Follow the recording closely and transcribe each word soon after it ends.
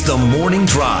The Morning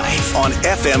Drive on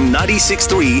FM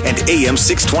 96.3 and AM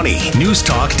 620. News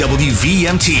Talk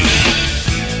WVMT.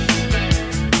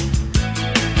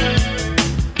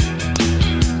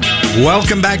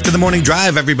 Welcome back to the Morning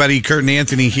Drive, everybody. Kurt and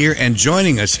Anthony here, and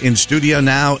joining us in studio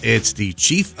now, it's the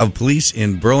Chief of Police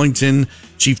in Burlington,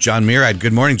 Chief Jon Murad.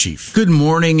 Good morning, Chief. Good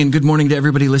morning, and good morning to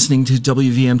everybody listening to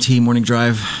WVMT Morning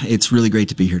Drive. It's really great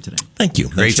to be here today. Thank you.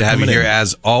 Great to have you here,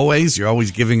 as always. You're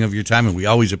always giving of your time, and we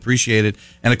always appreciate it.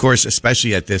 And, of course,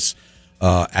 especially at this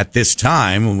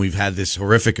time when we've had this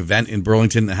horrific event in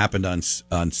Burlington that happened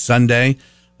on Sunday,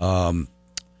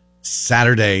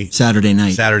 Saturday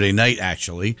night,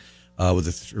 actually. With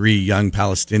the three young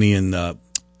Palestinian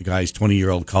guys,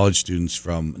 20-year-old college students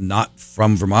not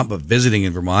from Vermont, but visiting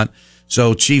in Vermont.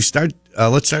 So, Chief,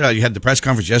 let's start out. You had the press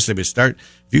conference yesterday, but if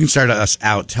you can start us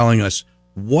out telling us,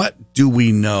 what do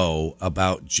we know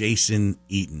about Jason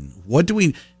Eaton?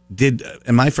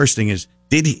 And my first thing is,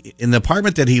 did he, in the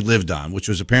apartment that he lived on, which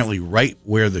was apparently right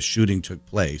where the shooting took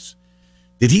place,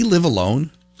 did he live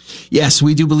alone? Yes,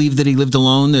 we do believe that he lived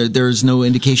alone. There's no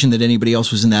indication that anybody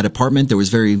else was in that apartment. There was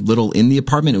very little in the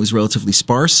apartment. It was relatively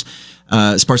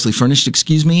sparsely furnished,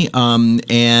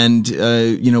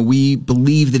 we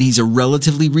believe that he's a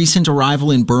relatively recent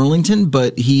arrival in Burlington,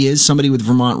 but he is somebody with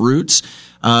Vermont roots.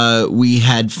 We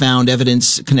had found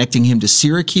evidence connecting him to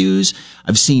Syracuse.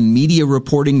 I've seen media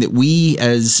reporting that we,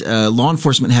 as law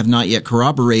enforcement, have not yet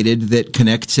corroborated that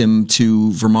connects him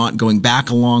to Vermont going back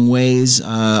a long ways.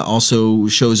 Also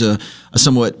shows a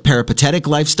somewhat peripatetic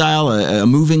lifestyle, a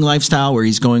moving lifestyle where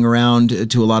he's going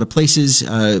around to a lot of places.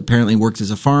 Apparently worked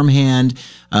as a farmhand,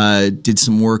 did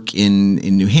some work in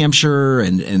New Hampshire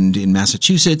and in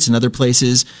Massachusetts and other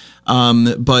places.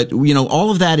 But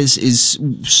all of that is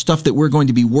stuff that we're going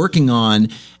to be working on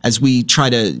as we try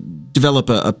to develop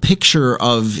a picture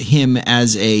of him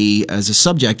as a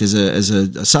subject, as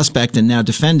a suspect and now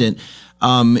defendant,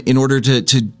 in order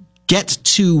to get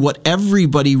to what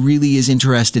everybody really is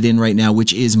interested in right now,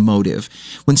 which is motive.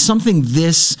 When something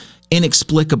this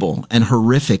inexplicable and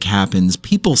horrific happens,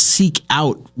 people seek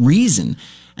out reason.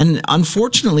 And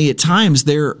unfortunately, at times,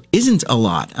 there isn't a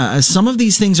lot. Some of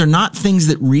these things are not things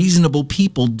that reasonable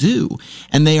people do.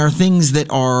 And they are things that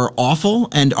are awful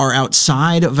and are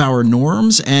outside of our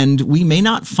norms. And we may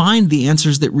not find the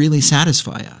answers that really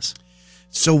satisfy us.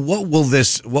 So what will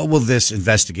this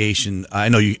investigation, I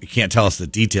know you can't tell us the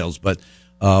details, but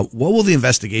what will the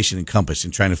investigation encompass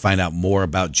in trying to find out more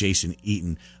about Jason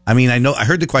Eaton? I mean, I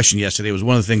heard the question yesterday. It was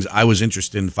one of the things I was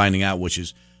interested in finding out, which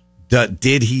is,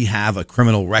 did he have a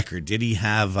criminal record? Did he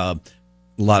have a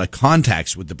lot of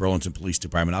contacts with the Burlington Police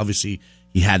Department? Obviously,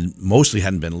 he mostly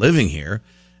hadn't been living here,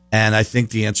 and I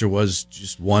think the answer was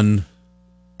just one.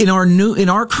 In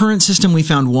our current system, we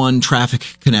found one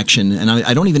traffic connection, and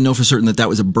I don't even know for certain that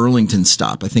was a Burlington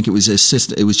stop. I think it was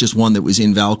it was just one that was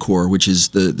in Valcor, which is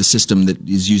the system that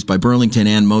is used by Burlington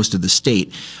and most of the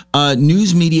state.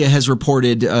 News media has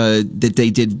reported that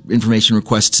they did information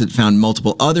requests that found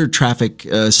multiple other traffic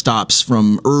stops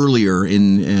from earlier,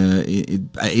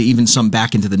 even some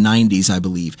back into the 90s, I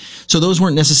believe. So those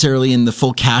weren't necessarily in the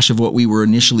full cache of what we were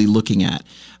initially looking at.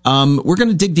 We're going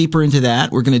to dig deeper into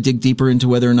that. We're going to dig deeper into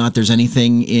whether or not there's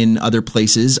anything in other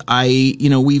places.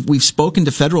 We've spoken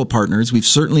to federal partners. We've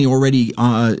certainly already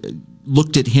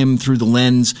looked at him through the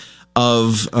lens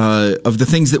of the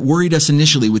things that worried us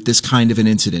initially with this kind of an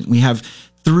incident. We have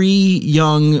three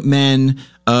young men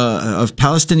of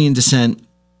Palestinian descent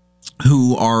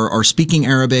who are speaking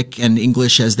Arabic and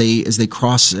English as they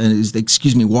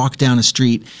walk down a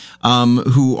street,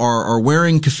 who are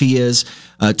wearing keffiyehs,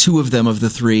 two of them of the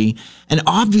three. And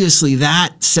obviously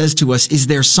that says to us, is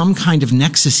there some kind of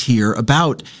nexus here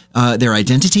about their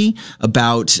identity,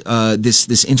 about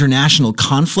this international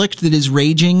conflict that is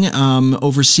raging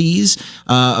overseas,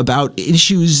 about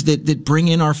issues that bring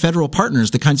in our federal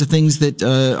partners, the kinds of things that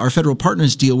our federal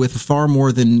partners deal with far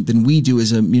more than we do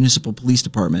as a municipal police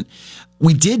department.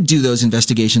 We did do those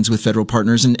investigations with federal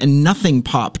partners, and nothing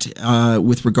popped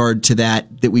with regard to that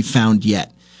we found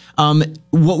yet.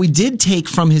 What we did take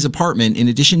from his apartment, in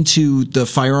addition to the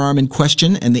firearm in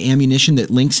question and the ammunition that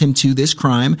links him to this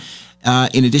crime,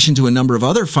 in addition to a number of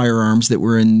other firearms that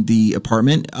were in the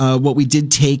apartment, what we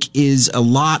did take is a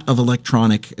lot of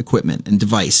electronic equipment and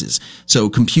devices. So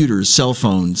computers, cell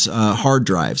phones, hard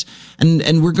drives.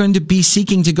 And we're going to be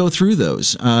seeking to go through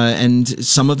those. And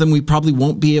some of them we probably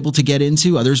won't be able to get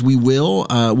into. Others we will.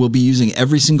 We'll be using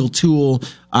every single tool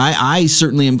I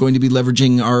certainly am going to be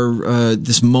leveraging our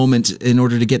this moment in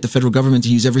order to get the federal government to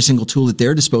use every single tool at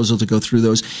their disposal to go through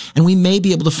those. And we may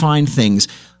be able to find things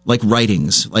like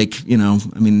writings, like,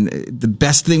 the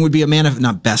best thing would be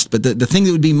not best, but the thing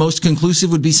that would be most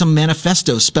conclusive would be some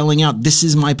manifesto spelling out, this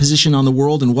is my position on the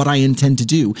world and what I intend to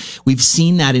do. We've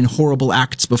seen that in horrible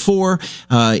acts before,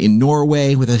 in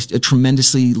Norway with a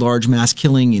tremendously large mass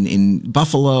killing, in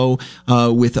Buffalo,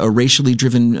 with a racially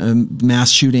driven mass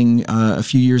shooting a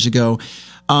few years ago.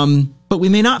 But we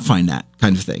may not find that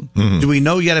kind of thing. Mm-hmm. Do we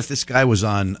know yet if this guy was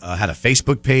had a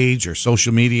Facebook page or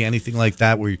social media, anything like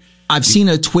that? I've seen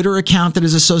a Twitter account that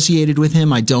is associated with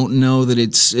him. I don't know that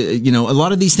it's, a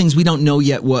lot of these things we don't know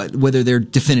yet whether they're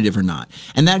definitive or not.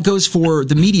 And that goes for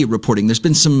the media reporting. There's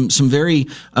been some very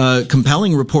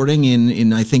compelling reporting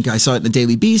in I think I saw it in the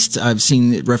Daily Beast. I've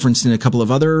seen it referenced in a couple of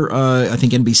other, I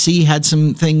think NBC had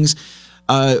some things.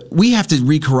 We have to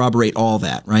re-corroborate all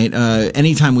that, right?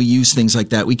 Anytime we use things like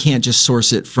that, we can't just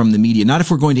source it from the media. Not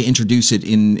if we're going to introduce it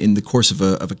in the course of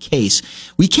a case.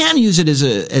 We can use it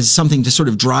as something to sort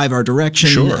of drive our direction,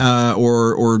 sure.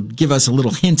 or give us a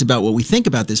little hint about what we think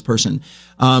about this person.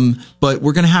 But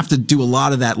we're going to have to do a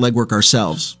lot of that legwork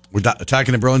ourselves. We're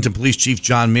talking to Burlington Police Chief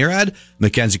Jon Murad.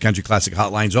 Mackenzie Country Classic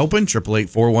Hotline's open,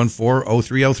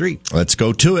 888-414-0303. Let's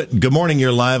go to it. Good morning.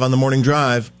 You're live on the Morning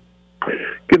Drive.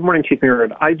 Good morning, Chief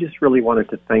Murad. I just really wanted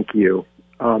to thank you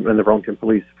and the Burlington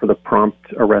Police for the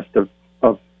prompt arrest of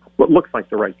what looks like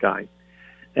the right guy.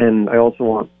 And I also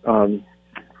want the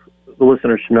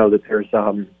listeners to know that there's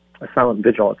a silent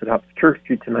vigil at the top of Church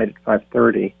Street tonight at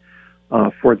 5:30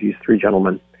 for these three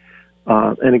gentlemen.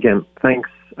 And again, thanks,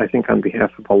 I think, on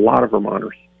behalf of a lot of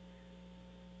Vermonters.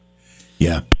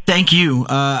 Yeah. Thank you.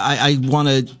 I want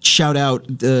to shout out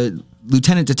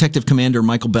Lieutenant Detective Commander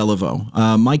Michael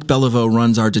Beliveau. Mike Beliveau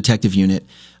runs our detective unit.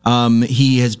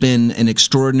 He has been an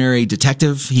extraordinary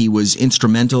detective. He was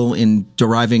instrumental in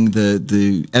deriving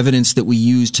the evidence that we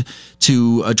used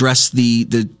to address the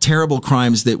terrible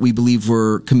crimes that we believe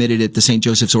were committed at the St.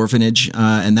 Joseph's Orphanage.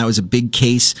 And that was a big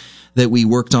case that we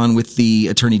worked on with the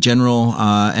Attorney General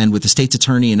and with the state's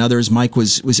attorney and others. Mike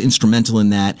was instrumental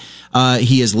in that.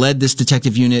 He has led this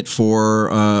detective unit for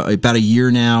about a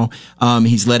year now.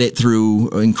 He's led it through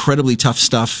incredibly tough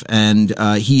stuff, and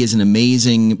he is an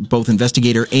amazing both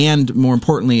investigator and, more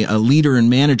importantly, a leader and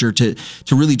manager to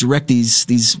really direct these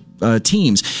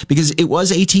teams, because it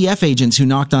was ATF agents who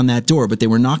knocked on that door, but they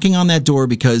were knocking on that door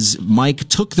because Mike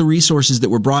took the resources that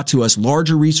were brought to us,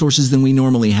 larger resources than we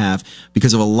normally have,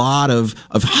 because of a lot of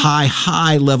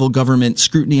high level government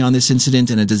scrutiny on this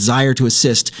incident and a desire to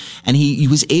assist. And he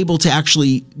was able to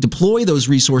actually deploy those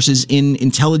resources in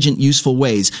intelligent, useful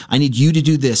ways. I need you to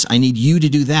do this. I need you to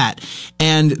do that.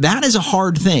 And that is a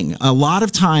hard thing. A lot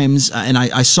of times, and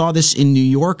I saw this in New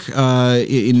York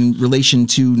in relation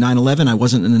to 9/11. I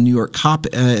wasn't in a New York cop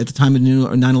at the time of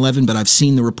 9/11, but I've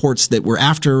seen the reports that were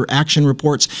after action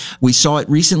reports. We saw it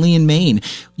recently in Maine.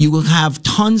 You will have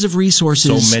tons of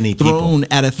resources so many thrown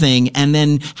at a thing, and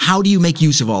then how do you make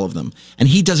use of all of them? And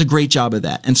he does a great job of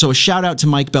that. And so a shout out to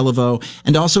Mike Beliveau,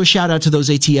 and also a shout out to those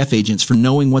ATF agents for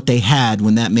knowing what they had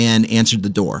when that man answered the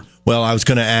door. Well, I was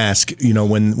going to ask,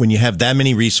 when you have that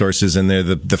many resources and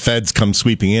the feds come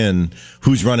sweeping in,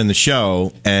 who's running the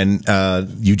show? And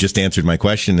you just answered my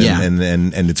question,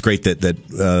 and it's great that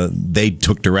they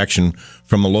took direction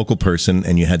from a local person,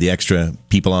 and you had the extra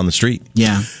people on the street.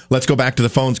 Yeah. Let's go back to the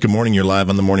phones. Good morning. You're live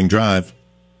on the Morning Drive.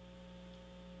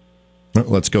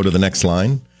 Let's go to the next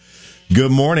line.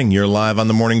 Good morning. You're live on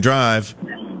the Morning Drive.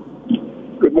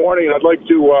 Good morning. I'd like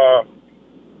to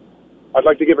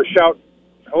give a shout.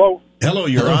 Hello? Hello,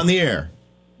 you're on the air.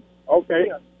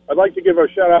 Okay. I'd like to give a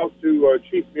shout-out to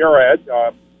Chief Murad.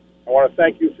 I want to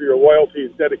thank you for your loyalty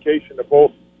and dedication to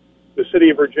both the City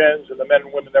of Virgins and the men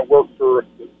and women that work for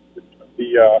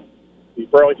the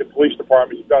Burlington Police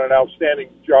Department. You've done an outstanding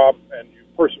job, and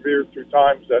you've persevered through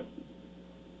times that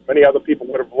many other people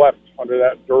would have left under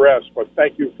that duress. But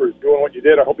thank you for doing what you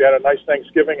did. I hope you had a nice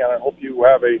Thanksgiving, and I hope you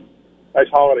have a nice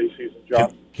holiday season,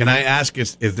 John. Can I ask,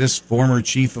 is this former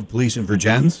chief of police in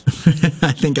Virgins?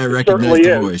 I think I recognize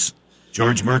the voice.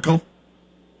 George Merkel?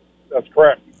 That's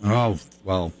correct. Oh,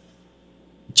 well,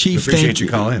 Chief, appreciate you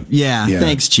calling in. Yeah,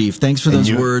 thanks, Chief. Thanks for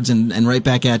those words, and right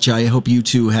back at you. I hope you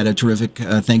two had a terrific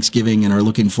Thanksgiving and are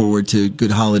looking forward to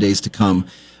good holidays to come.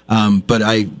 But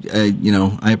I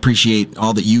appreciate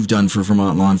all that you've done for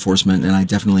Vermont law enforcement, and I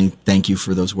definitely thank you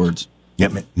for those words.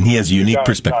 Yep, he has a unique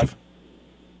perspective.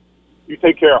 You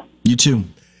take care. You too.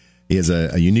 He has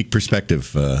a unique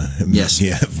perspective. Yes.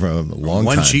 Yeah, from a long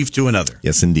One time. chief to another.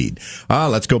 Yes, indeed.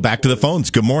 Let's go back to the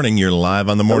phones. Good morning. You're live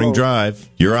on the Morning Drive.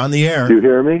 You're on the air. Do you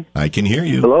hear me? I can hear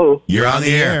you. Hello? You're on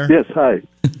the air. Yes, hi.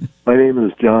 My name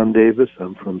is John Davis.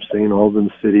 I'm from St.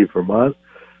 Albans City, Vermont.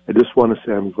 I just want to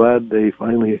say I'm glad they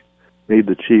finally made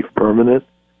the chief permanent.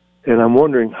 And I'm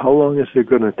wondering, how long is it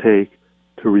going to take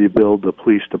to rebuild the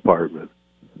police department?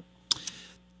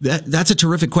 That's a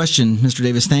terrific question, Mr.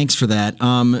 Davis. Thanks for that.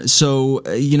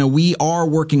 We are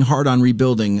working hard on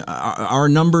rebuilding. Our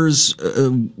numbers,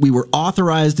 we were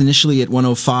authorized initially at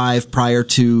 105 prior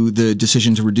to the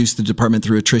decision to reduce the department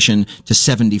through attrition to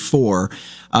 74.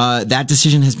 That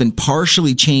decision has been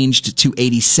partially changed to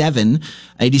 87.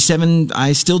 87,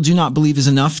 I still do not believe is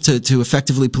enough to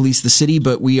effectively police the city,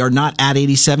 but we are not at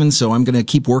 87, so I'm going to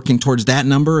keep working towards that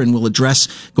number, and we'll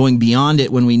address going beyond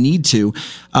it when we need to.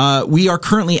 We are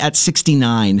currently at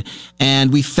 69,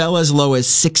 and we fell as low as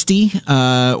 60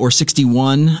 or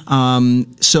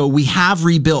 61. So we have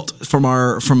rebuilt from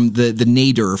the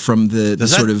nadir, from the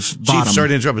sort of bottom. Chief, sorry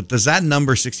to interrupt, but does that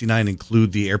number 69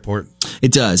 include the airport?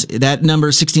 It does. That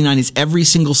number 69 is every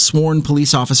single sworn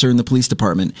police officer in the police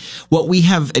department. What we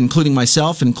have, including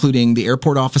myself, including the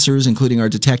airport officers, including our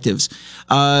detectives,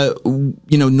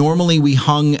 normally we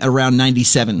hung around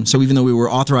 97. So even though we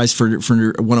were authorized for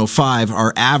 105,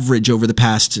 our average over the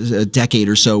past decade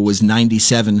or so was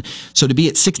 97. So to be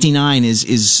at 69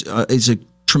 is a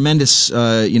tremendous,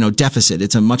 deficit.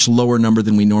 It's a much lower number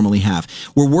than we normally have.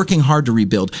 We're working hard to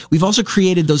rebuild. We've also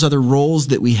created those other roles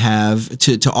that we have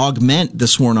to augment the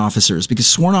sworn officers, because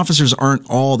sworn officers aren't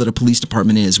all that a police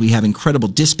department is. We have incredible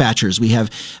dispatchers. We have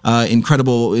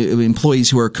incredible employees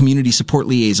who are community support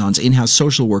liaisons, in-house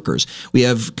social workers. We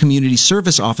have community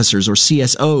service officers, or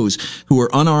CSOs, who are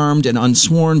unarmed and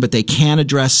unsworn, but they can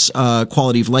address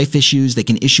quality of life issues. They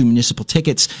can issue municipal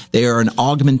tickets. They are an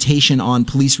augmentation on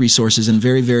police resources and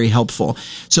very, very helpful.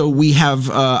 So we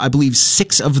have, I believe,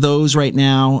 6 of those right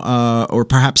now, or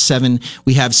perhaps 7.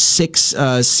 We have 6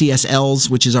 CSLs,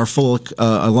 which is our full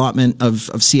allotment of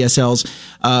CSLs.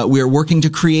 We are working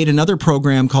to create another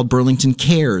program called Burlington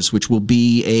Cares, which will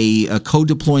be a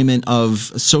co-deployment of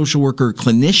social worker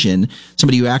clinician,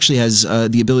 somebody who actually has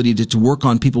the ability to work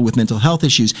on people with mental health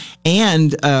issues,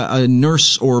 and a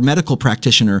nurse or medical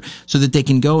practitioner, so that they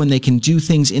can go and they can do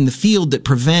things in the field that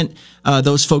prevent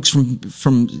those folks from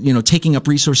taking up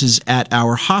resources at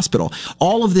our hospital.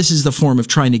 All of this is the form of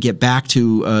trying to get back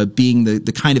to being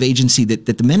the kind of agency that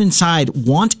the men inside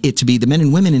want it to be, the men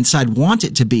and women inside want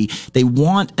it to be. They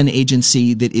want an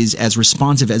agency that is as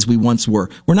responsive as we once were.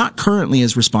 We're not currently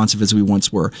as responsive as we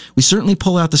once were. We certainly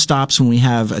pull out the stops when we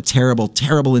have a terrible,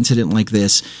 terrible incident like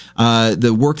this.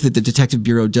 The work that the Detective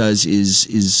Bureau does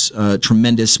is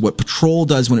tremendous. What Patrol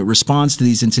does when it responds to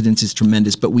these incidents is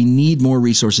tremendous, but we need more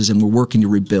resources, and we're working to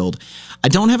rebuild. I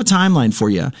don't have a timeline for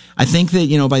you. I think that,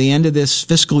 by the end of this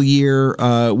fiscal year,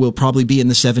 we'll probably be in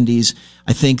the 70s.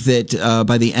 I think that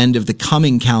by the end of the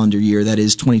coming calendar year, that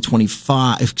is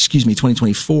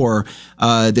 2024,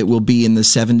 that we'll be in the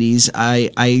 70s.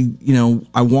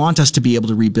 I want us to be able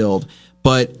to rebuild.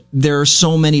 But there are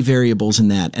so many variables in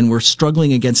that, and we're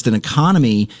struggling against an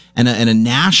economy and a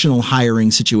national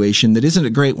hiring situation that isn't a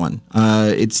great one.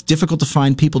 It's difficult to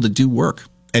find people to do work.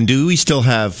 And do we still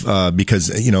have, because,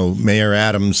 Mayor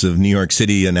Adams of New York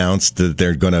City announced that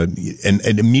they're going to, and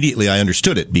immediately I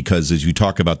understood it, because as you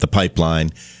talk about the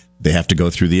pipeline, they have to go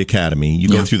through the academy. You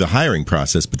go through the hiring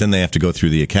process, but then they have to go through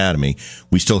the academy.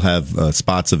 We still have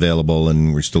spots available,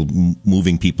 and we're still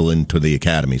moving people into the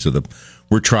academy. So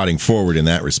we're trotting forward in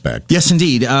that respect. Yes,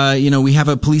 indeed. We have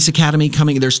a police academy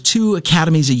coming. There's 2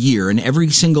 academies a year, and every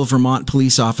single Vermont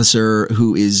police officer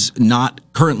who is not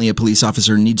currently a police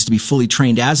officer and needs to be fully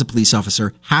trained as a police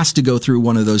officer has to go through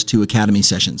one of those 2 academy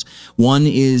sessions. One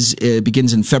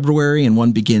begins in February, and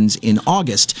one begins in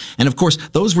August. And of course,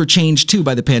 those were changed too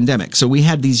by the pandemic. So we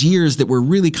had these years that were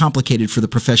really complicated for the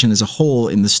profession as a whole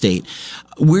in the state.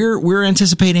 We're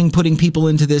anticipating putting people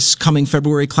into this coming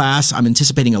February class. I'm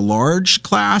anticipating a large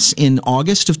class in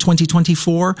August of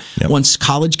 2024. Yep. Once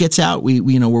college gets out,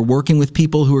 we're working with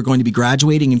people who are going to be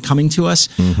graduating and coming to us.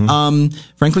 Mm-hmm.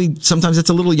 Frankly, sometimes it's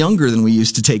a little younger than we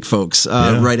used to take folks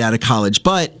right out of college,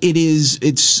 but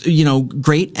it's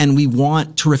great, and we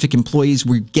want terrific employees.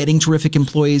 We're getting terrific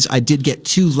employees. I did get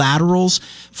 2 laterals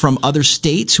from other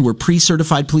states who were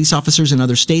pre-certified police officers in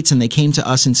other states, and they came to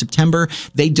us in September.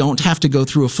 They don't have to go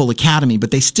through a full academy,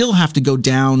 but they still have to go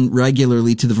down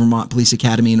regularly to the Vermont Police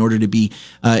Academy in order to be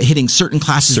be hitting certain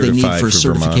classes they need for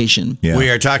certification. Yeah. We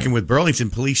are talking with Burlington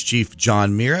Police Chief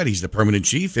Jon Murad. He's the permanent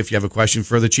chief. If you have a question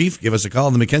for the chief, give us a call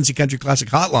on the McKenzie Country Classic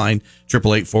Hotline,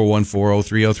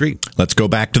 888-414-0303. Let's go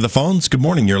back to the phones. Good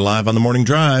morning. You're live on the Morning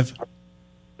Drive.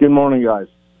 Good morning, guys.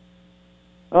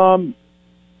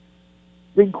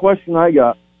 Big question I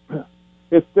got.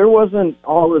 If there wasn't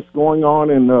all this going on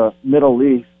in the Middle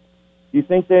East, do you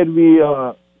think they'd be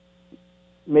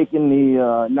making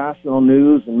the national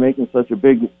news and making such a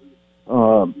big,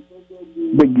 well,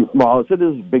 it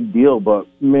is a big deal, but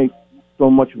make so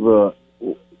much of a,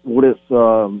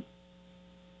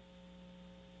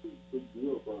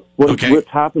 what's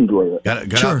happened to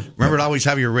it? Sure. Remember to always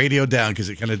have your radio down because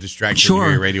it kind of distracts you.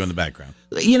 Your radio in the background.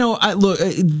 You know,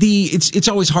 it's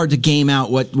always hard to game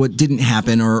out what didn't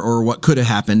happen or what could have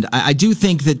happened. I do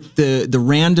think that the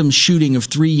random shooting of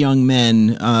 3 young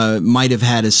men might have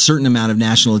had a certain amount of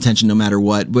national attention no matter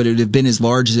what. Would it have been as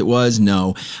large as it was?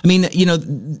 No. I mean, you know,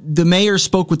 the mayor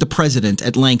spoke with the president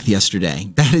at length yesterday.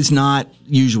 That is not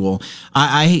usual.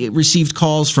 I received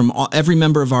calls from every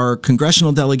member of our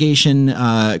congressional delegation,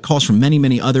 calls from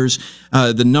many others.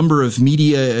 The number of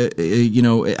media,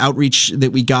 outreach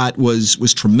that we got was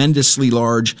tremendously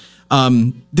large.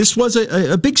 This was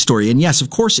a big story. And yes, of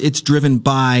course, it's driven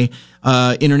by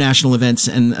international events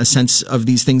and a sense of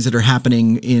these things that are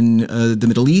happening in the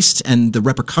Middle East and the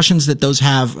repercussions that those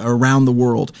have around the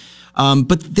world.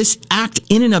 But this act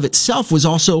in and of itself was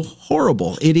also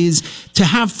horrible. It is to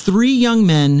have 3 young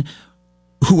men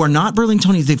who are not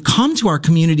Burlingtonians. They've come to our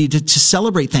community to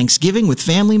celebrate Thanksgiving with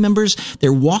family members.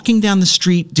 They're walking down the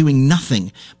street doing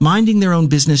nothing, minding their own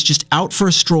business, just out for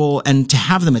a stroll, and to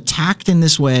have them attacked in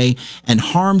this way and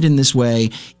harmed in this way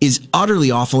is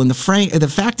utterly awful. And the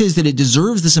fact is that it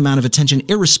deserves this amount of attention,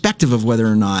 irrespective of whether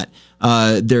or not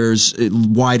there's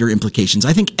wider implications.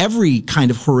 I think every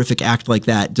kind of horrific act like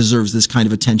that deserves this kind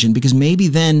of attention, because maybe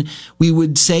then we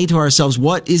would say to ourselves,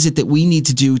 what is it that we need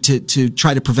to do to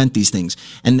try to prevent these things?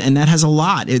 And that has a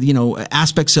lot,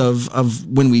 aspects of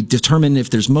when we determine if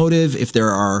there's motive, if there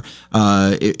are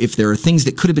things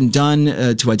that could have been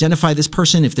done to identify this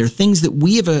person, if there are things that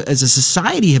we as a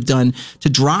society have done to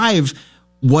drive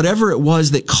whatever it was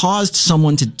that caused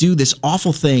someone to do this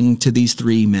awful thing to these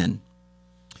 3 men.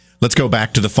 Let's go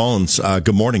back to the phones.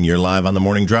 Good morning. You're live on the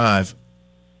Morning Drive.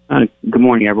 Good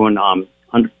morning, everyone.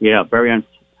 Very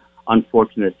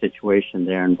unfortunate situation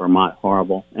there in Vermont.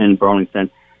 Horrible. In Burlington.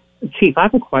 Chief, I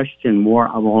have a question more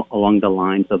along the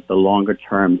lines of the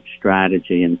longer-term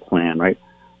strategy and plan, right?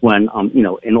 When,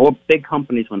 in all big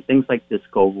companies, when things like this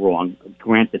go wrong,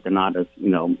 granted they're not as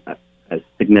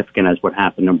significant as what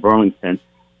happened in Burlington,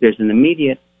 there's an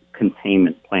immediate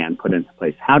containment plan put into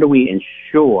place. How do we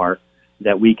ensure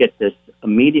that we get this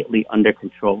immediately under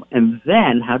control? And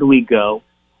then how do we go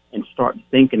and start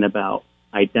thinking about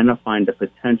identifying the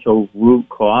potential root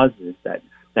causes that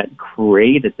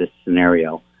created this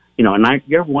scenario?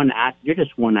 You're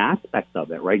just one aspect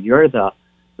of it, right? You're the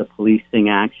policing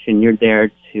action. You're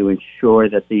there to ensure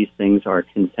that these things are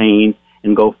contained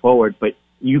and go forward, but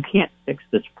you can't fix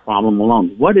this problem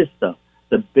alone. What is the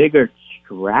bigger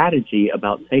strategy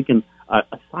about taking a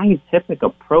scientific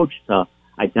approach to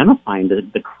identifying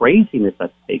the craziness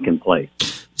that's taken place?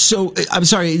 So, I'm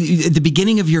sorry, at the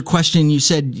beginning of your question, you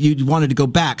said you wanted to go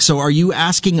back. So are you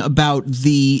asking about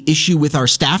the issue with our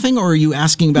staffing, or are you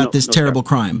asking about this terrible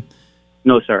crime?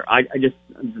 No, sir. I just,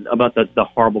 about the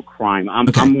horrible crime.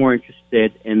 I'm more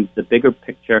interested in the bigger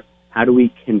picture. How do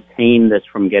we contain this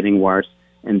from getting worse?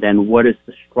 And then what is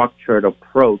the structured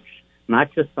approach?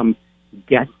 Not just some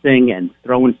guessing and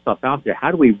throwing stuff out there. How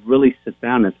do we really sit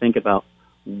down and think about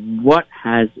what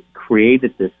has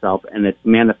created this self, and it's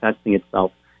manifesting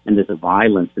itself in this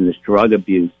violence and this drug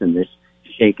abuse and this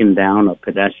shaking down of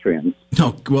pedestrians?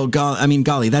 Oh, well,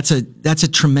 golly, that's a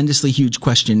tremendously huge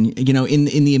question. In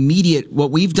the immediate,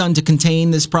 what we've done to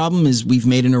contain this problem is we've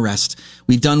made an arrest.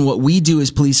 We've done what we do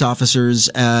as police officers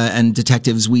and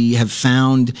detectives. We have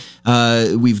found,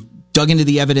 we've dug into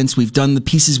the evidence. We've done the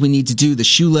pieces we need to do, the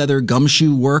shoe leather,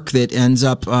 gumshoe work that ends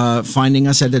up finding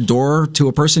us at a door to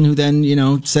a person who then,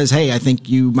 says, hey, I think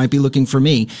you might be looking for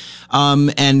me.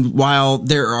 And while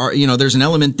there's an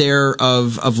element there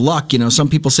of luck, some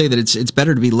people say that it's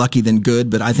better to be lucky than good,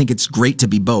 but I think it's great to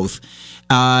be both.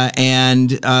 And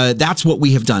that's what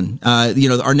we have done.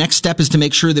 Our next step is to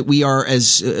make sure that we are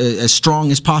as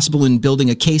strong as possible in building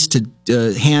a case to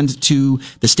hand to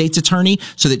the state's attorney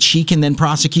so that she can then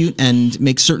prosecute and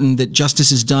make certain that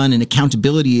justice is done and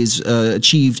accountability is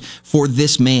achieved for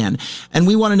this man. And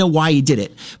we want to know why he did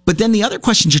it. But then the other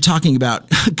questions you're talking about,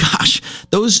 gosh,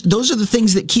 those are the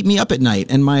things that keep me up at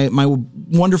night. And my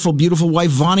wonderful, beautiful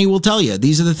wife, Vonnie, will tell you,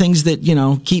 these are the things that,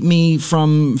 keep me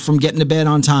from getting to bed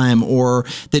on time, or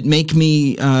that make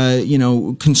me,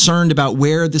 concerned about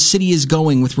where the city is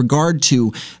going with regard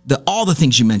to all the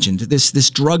things you mentioned, this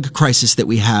drug crisis that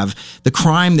we have, the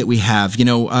crime that we have.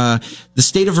 The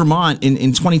state of Vermont in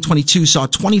 2022 saw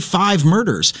 25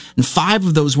 murders, and 5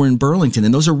 of those were in Burlington.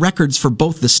 And those are records for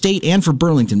both the state and for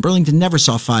Burlington. Burlington never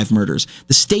saw 5 murders.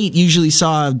 The state usually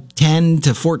saw 10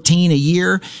 to 14 a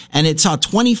year, and it saw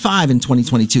 25 in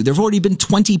 2022. There have already been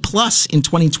 20 plus in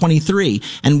 2023,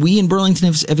 and we in Burlington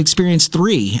have experienced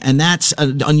 3, and that's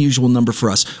an unusual number for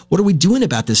us. What are we doing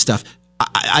about this stuff?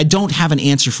 I don't have an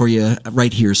answer for you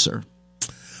right here, sir.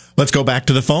 Let's go back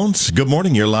to the phones. Good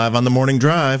morning. You're live on the Morning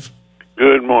Drive.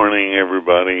 Good morning,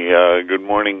 everybody. Good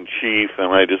morning, Chief.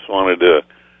 And I just wanted to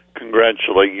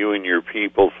congratulate you and your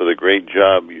people for the great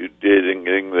job you did in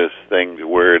getting this thing to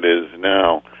where it is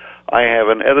now. I have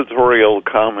an editorial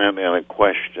comment and a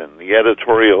question. The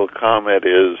editorial comment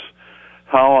is,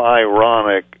 how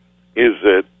ironic is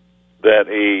it that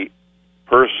a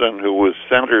person who was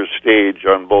center stage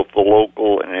on both the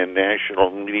local and national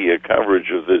media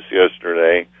coverage of this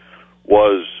yesterday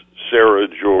was Sarah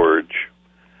George?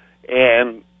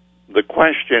 And the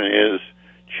question is,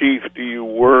 Chief, do you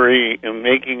worry in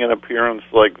making an appearance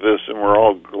like this, and we're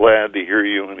all glad to hear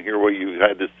you and hear what you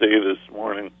had to say this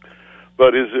morning,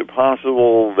 but is it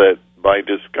possible that by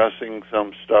discussing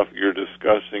some stuff you're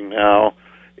discussing now,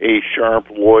 a sharp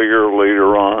lawyer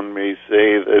later on may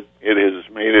say that it has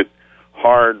made it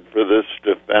hard for this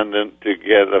defendant to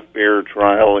get a fair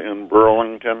trial in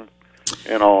Burlington?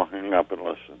 And I'll hang up and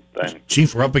listen. Thanks.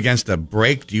 Chief, we're up against a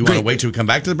break. Do you want to wait till we come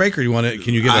back to the break, or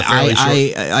can you give a fairly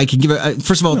short? I can give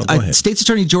first of all, State's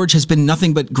Attorney George has been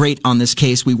nothing but great on this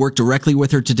case. We worked directly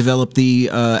with her to develop the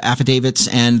affidavits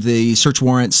and the search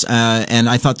warrants, and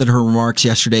I thought that her remarks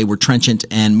yesterday were trenchant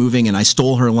and moving, and I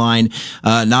stole her line,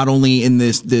 not only in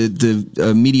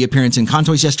the media appearance in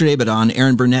Contois yesterday, but on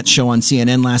Aaron Burnett's show on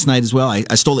CNN last night as well.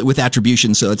 I stole it with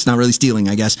attribution, so it's not really stealing,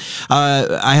 I guess.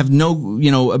 I have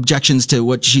no, objections to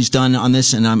what she's done on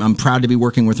this, and I'm proud to be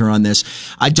working with her on this.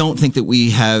 I don't think that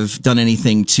we have done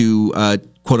anything to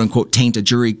quote unquote taint a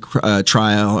jury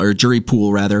trial, or jury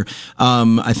pool rather.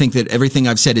 I think that everything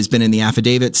I've said has been in the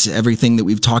affidavits. Everything that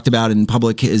we've talked about in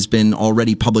public has been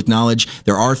already public knowledge.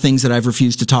 There are things that I've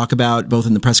refused to talk about, both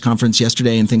in the press conference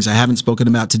yesterday and things I haven't spoken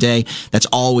about today. That's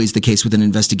always the case with an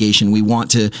investigation. We want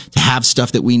to have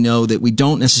stuff that we know that we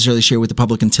don't necessarily share with the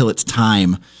public until it's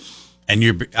time. And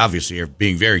you're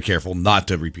being very careful not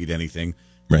to repeat anything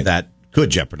that could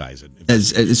jeopardize it.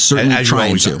 As certainly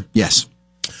trying to. Yes.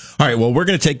 All right, well, we're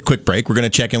going to take a quick break. We're going to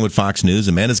check in with Fox News.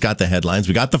 Amanda's got the headlines.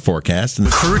 We got the forecast.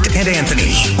 Kurt and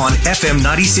Anthony on FM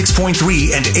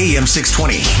 96.3 and AM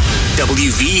 620.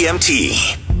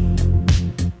 WVMT.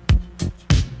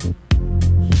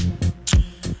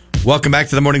 Welcome back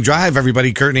to the Morning Drive,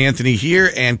 everybody. Kurt and Anthony here,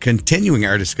 and continuing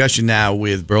our discussion now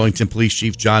with Burlington Police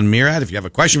Chief Jon Murad. If you have a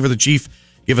question for the chief,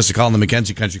 give us a call on the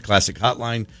McKenzie Country Classic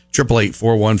Hotline,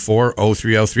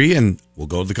 888-414-0303, and we'll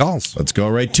go to the calls. Let's go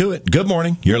right to it. Good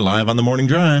morning. You're live on the Morning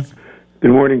Drive. Good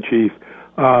morning, Chief.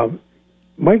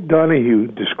 Mike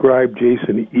Donahue described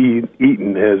Jason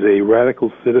Eaton as a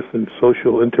radical citizen,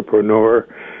 social entrepreneur,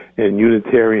 and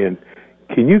Unitarian.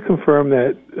 Can you confirm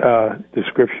that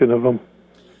description of him?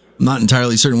 I'm not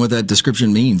entirely certain what that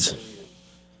description means.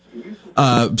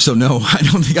 So no, I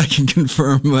don't think I can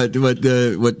confirm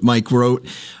what Mike wrote.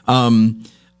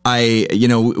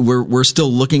 We're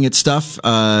still looking at stuff.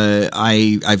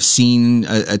 I've seen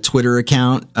a Twitter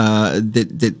account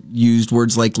that used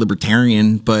words like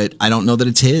libertarian, but I don't know that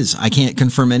it's his. I can't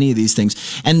confirm any of these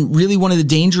things. And really, one of the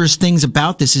dangerous things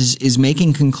about this is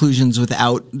making conclusions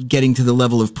without getting to the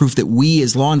level of proof that we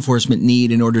as law enforcement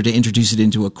need in order to introduce it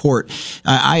into a court.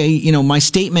 My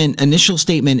initial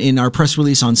statement in our press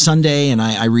release on Sunday, and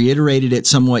I reiterated it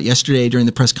somewhat yesterday during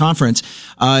the press conference,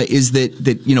 is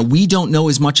that we don't know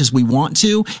as much as we want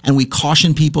to, and we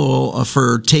caution people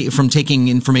from taking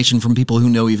information from people who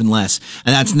know even less.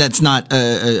 And that's not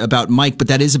about Mike, but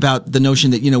that is about the notion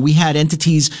that we had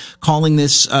entities calling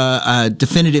this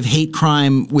definitive hate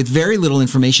crime with very little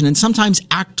information, and sometimes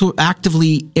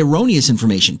actively erroneous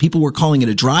information. People were calling it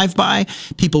a drive-by.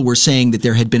 People were saying that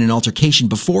there had been an altercation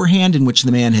beforehand in which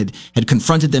the man had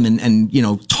confronted them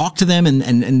and talked to them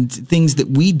and things that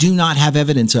we do not have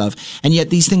evidence of. And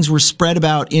yet these things were spread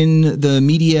about in the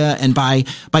media media and by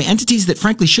entities that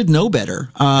frankly should know better.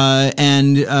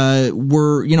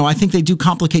 I think they do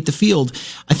complicate the field.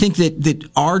 I think that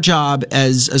our job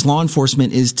as law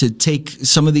enforcement is to take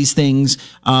some of these things,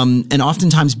 and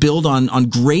oftentimes build on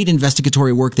great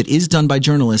investigatory work that is done by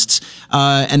journalists,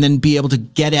 and then be able to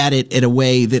get at it in a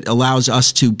way that allows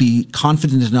us to be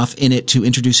confident enough in it to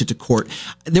introduce it to court.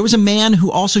 There was a man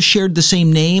who also shared the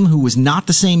same name, who was not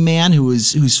the same man,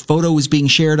 whose photo was being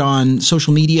shared on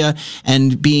social media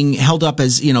and being held up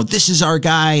as, this is our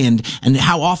guy and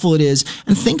how awful it is.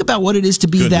 And think about what it is to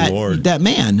be that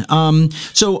man.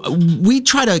 So we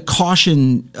try to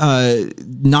caution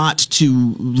not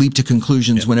to leap to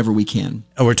conclusions whenever we can.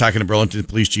 We're talking to Burlington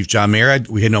Police Chief Jon Murad.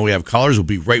 We know we have callers. We'll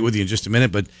be right with you in just a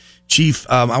minute. But Chief,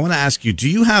 I want to ask you, do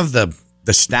you have the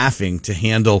staffing to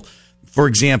handle, for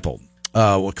example,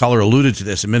 a caller alluded to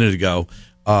this a minute ago,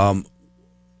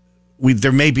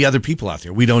 there may be other people out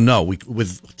there. We don't know.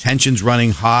 With tensions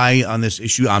running high on this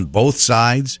issue on both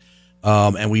sides,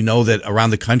 and we know that around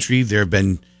the country there have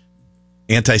been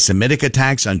anti-Semitic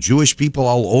attacks on Jewish people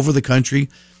all over the country.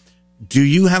 Do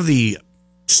you have the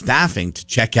staffing to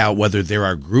check out whether there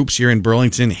are groups here in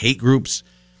Burlington, hate groups?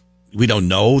 We don't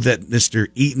know that Mr.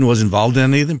 Eaton was involved in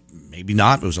any of them. Maybe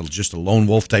not. It was just a lone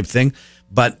wolf type thing.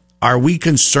 But are we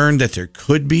concerned that there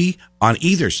could be on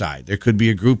either side? There could be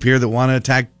a group here that want to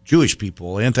attack Jewish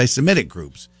people, anti-Semitic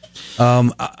groups. Are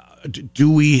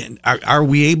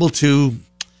we able to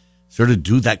sort of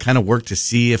do that kind of work to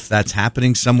see if that's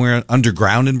happening somewhere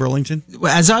underground in Burlington?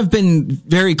 As I've been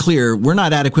very clear, we're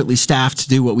not adequately staffed to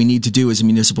do what we need to do as a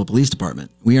municipal police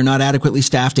department. We are not adequately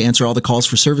staffed to answer all the calls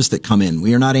for service that come in.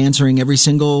 We are not answering every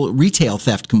single retail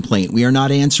theft complaint. We are not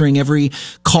answering every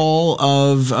call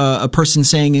of a person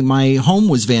saying my home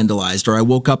was vandalized or I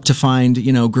woke up to find,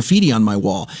 graffiti on my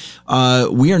wall.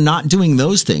 We are not doing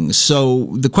those things. So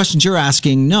the questions you're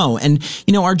asking, no. And,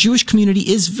 our Jewish community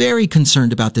is very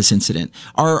concerned about this incident.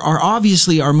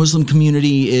 Obviously our Muslim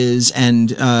community is,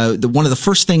 and one of the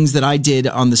first things that I did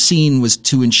on the scene was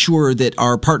to ensure that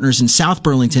our partners in South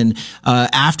Burlington,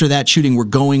 after that shooting, were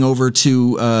going over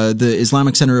to the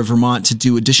Islamic Center of Vermont to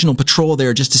do additional patrol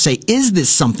there, just to say, is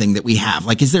this something that we have?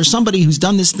 Like, is there somebody who's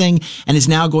done this thing and is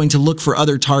now going to look for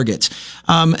other targets?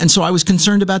 And so I was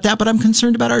concerned about that, but I'm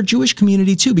concerned about our Jewish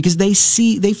community too, because they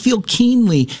feel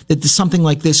keenly that something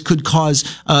like this could cause,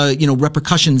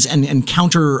 repercussions and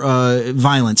counter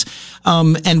violence.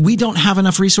 And we don't have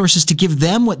enough resources to give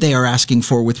them what they are asking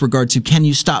for with regard to, can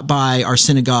you stop by our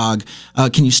synagogue?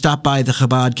 Can you stop by the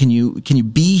Chabad? Can you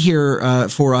be here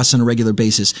for us on a regular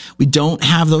basis? We don't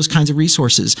have those kinds of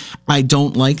resources. I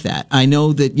don't like that. I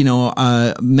know that,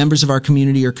 members of our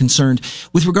community are concerned.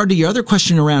 With regard to your other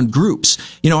question around groups,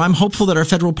 I'm hopeful that our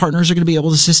federal partners are going to be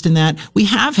able to assist in that. We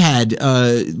have had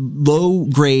low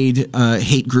grade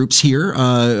hate groups here.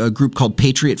 A group called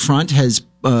Patriot Front has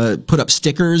put up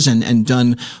stickers and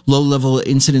done low-level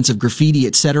incidents of graffiti,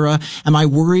 etc. Am I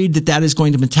worried that is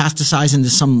going to metastasize into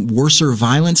some worser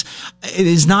violence? It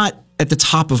is not at the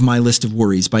top of my list of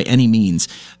worries by any means.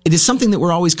 It is something that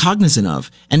we're always cognizant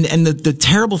of. And the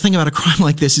terrible thing about a crime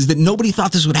like this is that nobody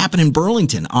thought this would happen in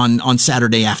Burlington on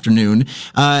Saturday afternoon,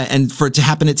 and for it to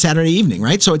happen at Saturday evening,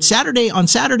 right? So on Saturday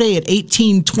at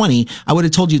 18:20, I would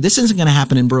have told you this isn't going to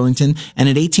happen in Burlington, and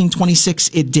at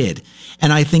 18:26 it did.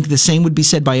 And I think the same would be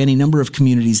said by any number of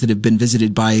communities that have been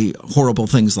visited by horrible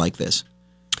things like this.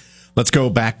 Let's go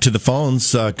back to the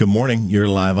phones. Good morning. You're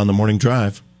live on the Morning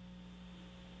Drive.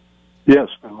 Yes,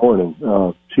 good morning.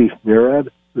 Chief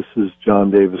Murad, this is John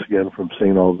Davis again from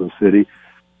St. Albans City.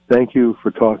 Thank you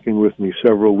for talking with me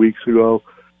several weeks ago.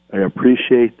 I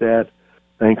appreciate that.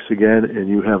 Thanks again, and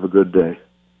you have a good day.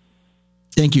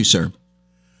 Thank you, sir.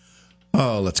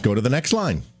 Oh, let's go to the next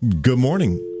line. Good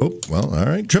morning. Oh, well, all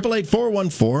right.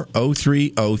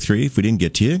 888-414-0303. If we didn't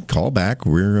get to you, call back.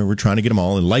 We're trying to get them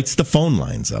all. It lights the phone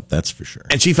lines up, that's for sure.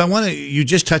 And Chief, you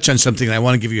just touched on something, and I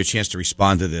want to give you a chance to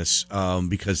respond to this,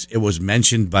 because it was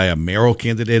mentioned by a mayoral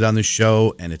candidate on the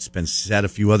show, and it's been said a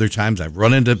few other times. I've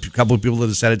run into a couple of people that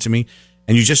have said it to me,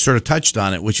 and you just sort of touched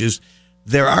on it, which is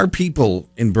there are people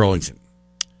in Burlington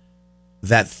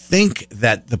that think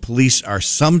that the police are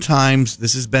sometimes,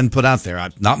 this has been put out there,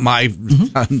 it's not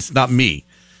me,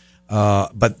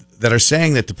 but that are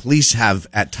saying that the police have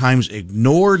at times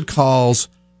ignored calls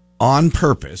on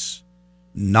purpose,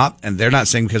 and they're not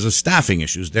saying because of staffing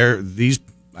issues.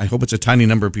 I hope it's a tiny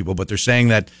number of people, but they're saying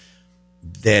that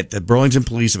the Burlington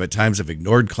police have at times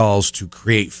ignored calls to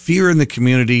create fear in the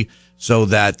community so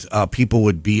that people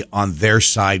would be on their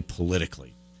side politically.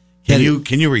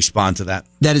 Can you respond to that?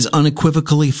 That is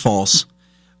unequivocally false.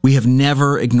 We have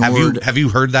never ignored. Have you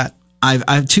heard that?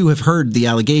 I too have heard the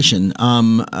allegation.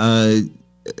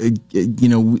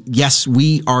 yes,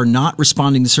 we are not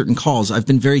responding to certain calls. I've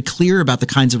been very clear about the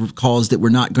kinds of calls that we're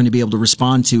not going to be able to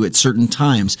respond to at certain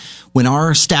times. When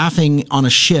our staffing on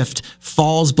a shift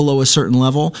falls below a certain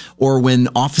level, or when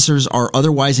officers are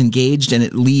otherwise engaged and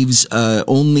it leaves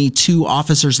only 2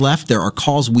 officers left, there are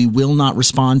calls we will not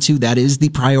respond to. That is the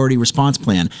priority response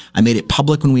plan. I made it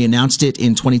public when we announced it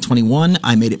in 2021.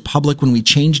 I made it public when we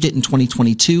changed it in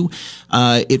 2022.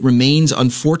 It remains,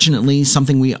 unfortunately,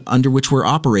 something under which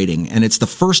we're operating, and it's the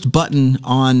first button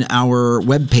on our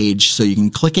webpage, so you can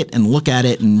click it and look at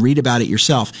it and read about it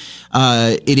yourself.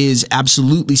 It is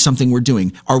absolutely something we're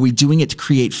doing. Are we doing it to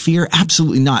create fear?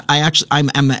 Absolutely not.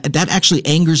 That actually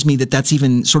angers me that that's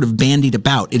even sort of bandied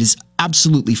about. It is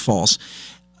absolutely false.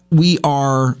 We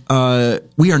are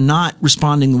not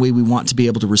responding the way we want to be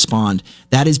able to respond.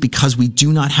 That is because we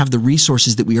do not have the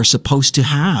resources that we are supposed to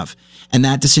have. And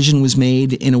that decision was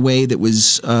made in a way that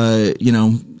was,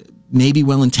 maybe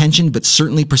well-intentioned, but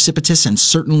certainly precipitous and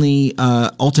certainly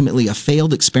ultimately a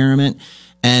failed experiment.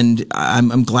 And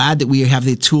I'm glad that we have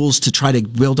the tools to try to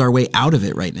build our way out of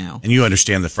it right now. And you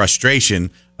understand the frustration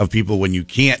of people when you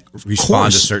can't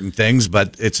respond to certain things,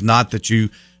 but it's not that you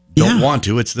don't want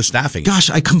to, it's the staffing. Gosh,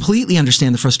 I completely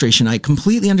understand the frustration.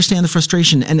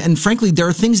 And frankly, there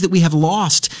are things that we have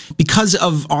lost because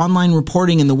of online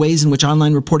reporting and the ways in which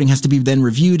online reporting has to be then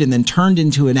reviewed and then turned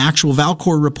into an actual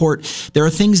Valcor report. There are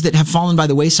things that have fallen by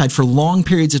the wayside for long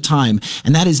periods of time.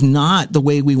 And that is not the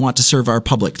way we want to serve our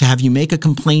public. To have you make a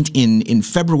complaint in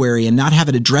February and not have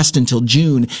it addressed until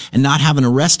June and not have an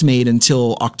arrest made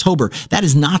until October, that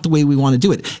is not the way we want to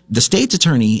do it. The state's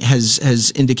attorney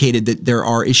has indicated that there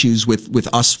are issues with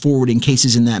us forwarding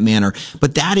cases in that manner,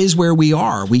 but that is where we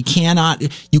are. You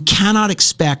cannot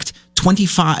expect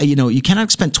 25, you cannot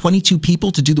expect 22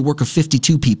 people to do the work of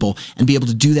 52 people and be able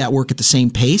to do that work at the same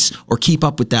pace or keep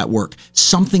up with that work.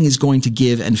 Something is going to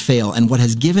give and fail. And what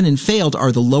has given and failed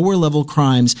are the lower level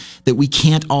crimes that we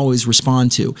can't always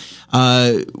respond to.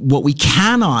 What we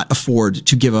cannot afford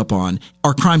to give up on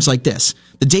are crimes like this.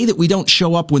 The day that we don't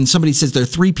show up when somebody says there are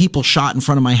 3 people shot in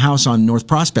front of my house on North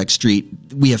Prospect Street,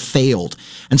 we have failed.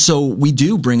 And so we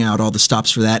do bring out all the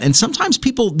stops for that. And sometimes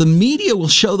the media will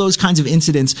show those kinds of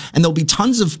incidents, and there'll be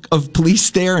tons of police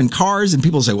there and cars, and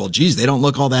people say, well, geez, they don't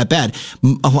look all that bad.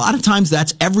 A lot of times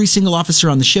that's every single officer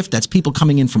on the shift. That's people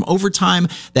coming in from overtime.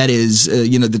 That is,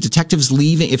 the detectives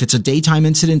leaving. If it's a daytime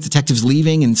incident, detectives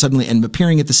leaving and suddenly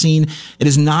appearing at the scene. It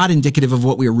is not indicative of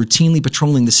what we are routinely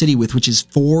patrolling the city with, which is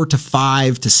 4 to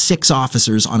 5 to 6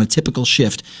 officers on a typical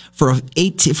shift for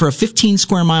a 15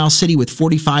 square mile city with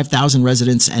 45,000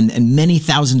 residents and many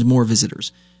thousand more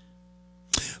visitors.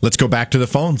 Let's go back to the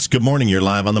phones. Good morning. You're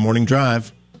live on the Morning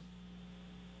Drive.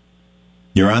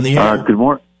 You're on the air.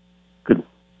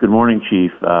 Good morning,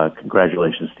 Chief.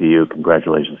 Congratulations to you.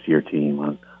 Congratulations to your team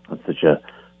on such a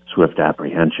swift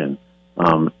apprehension.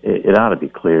 It ought to be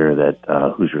clear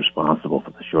that who's responsible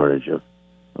for the shortage of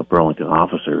Burlington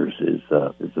officers is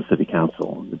the City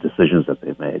Council and the decisions that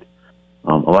they've made.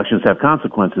 Elections have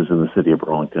consequences in the city of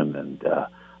Burlington, and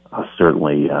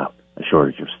certainly a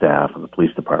shortage of staff in the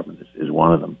police department is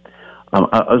one of them.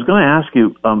 I was going to ask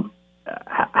you,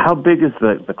 how big is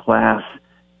the class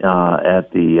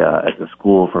at the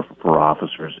school for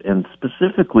officers, and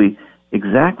specifically,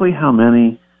 exactly how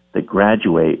many that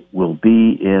graduate will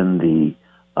be in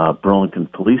the Burlington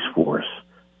Police Force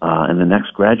in the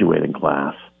next graduating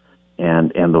class,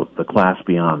 and the class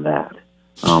beyond that?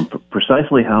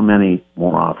 Precisely how many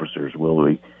more officers will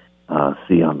we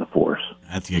see on the force?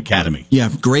 At the academy. Yeah,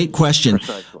 great question.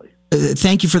 Precisely.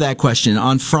 Thank you for that question.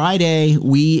 On Friday,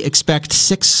 we expect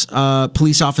 6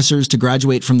 police officers to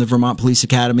graduate from the Vermont Police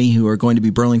Academy who are going to be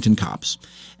Burlington cops.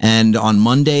 And on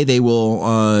Monday, they will,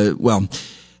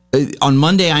 on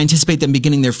Monday, I anticipate them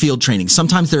beginning their field training.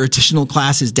 Sometimes there are additional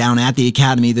classes down at the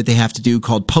academy that they have to do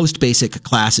called post-basic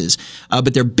classes.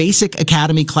 But their basic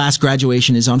academy class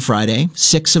graduation is on Friday.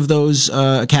 6 of those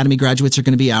academy graduates are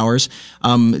going to be ours.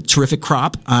 Terrific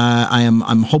crop.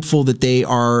 I'm hopeful that they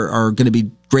are going to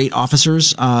be great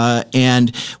officers,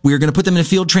 and we're going to put them in a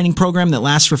field training program that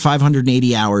lasts for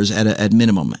 580 hours at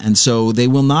minimum. And so they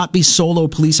will not be solo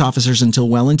police officers until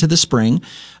well into the spring,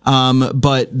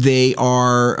 but they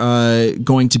are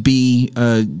going to be,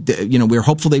 we're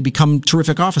hopeful they become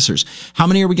terrific officers. How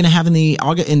many are we going to have in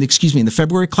the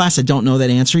February class? I don't know that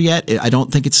answer yet. I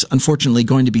don't think it's unfortunately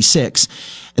going to be 6.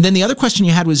 And then the other question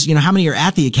you had was, how many are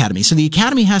at the academy? So the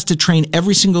academy has to train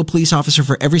every single police officer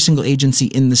for every single agency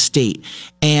in the state.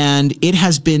 And it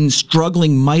has been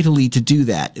struggling mightily to do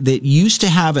that. That used to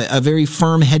have a very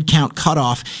firm headcount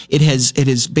cutoff. It has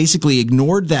basically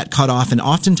ignored that cutoff and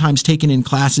oftentimes taken in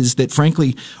classes that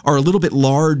frankly are a little bit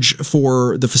large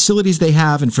for the facilities they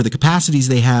have and for the capacities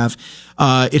they have.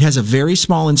 It has a very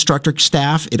small instructor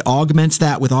staff. It augments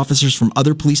that with officers from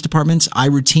other police departments. I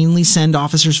routinely send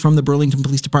officers from the Burlington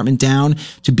Police Department down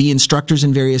to be instructors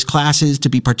in various classes, to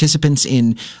be participants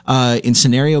in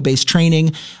scenario-based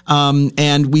training.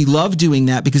 And we love doing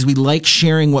that because we like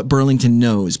sharing what Burlington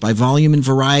knows. By volume and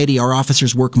variety, our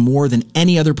officers work more than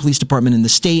any other police department in the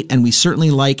state, and we certainly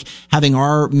like having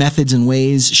our methods and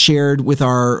ways shared with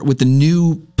the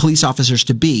new police officers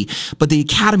to be. But the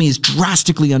academy is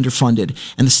drastically underfunded,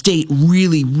 and the state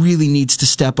really, really needs to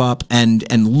step up and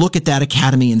look at that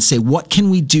academy and say, what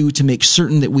can we do to make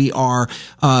certain that we are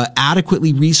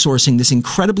adequately resourcing this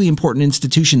incredibly important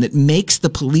institution that makes the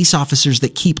police officers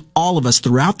that keep all of us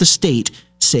throughout the state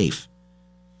safe?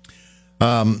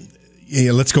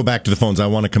 Yeah, let's go back to the phones. I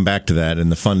want to come back to that and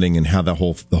the funding and how the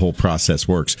whole process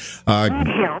works.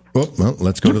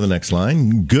 Let's go to the next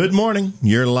line. Good morning.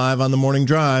 You're live on the Morning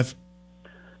Drive.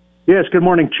 Yes, good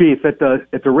morning, Chief. At the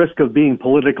risk of being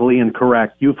politically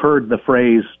incorrect, you've heard the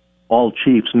phrase "all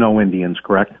chiefs, no Indians,"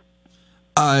 correct?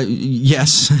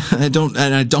 Yes. I don't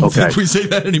think we say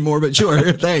that anymore, but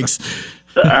sure. Thanks.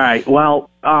 All right. Well,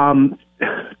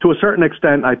 to a certain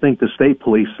extent, I think the state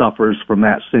police suffers from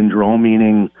that syndrome,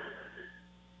 meaning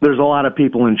there's a lot of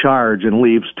people in charge and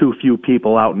leaves too few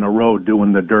people out in the road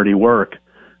doing the dirty work.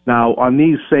 Now, on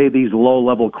these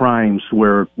low-level crimes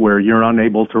where you're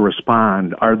unable to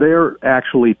respond, are there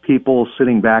actually people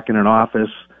sitting back in an office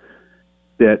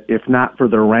that, if not for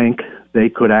their rank, they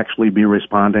could actually be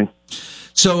responding?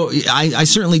 So I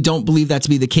certainly don't believe that to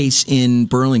be the case in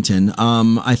Burlington.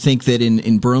 I think that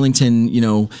in Burlington,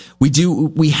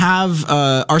 we have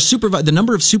the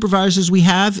number of supervisors we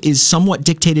have is somewhat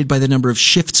dictated by the number of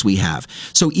shifts we have.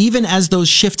 So even as those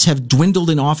shifts have dwindled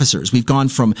in officers, we've gone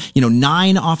from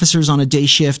 9 officers on a day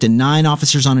shift and 9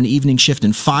 officers on an evening shift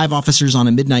and 5 officers on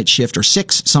a midnight shift, or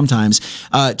 6 sometimes,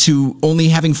 to only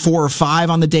having 4 or 5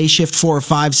 on the day shift, 4 or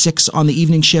 5, 6 on the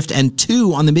evening shift, and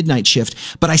 2 on the midnight shift.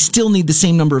 But I still need the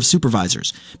same number of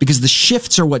supervisors because the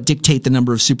shifts are what dictate the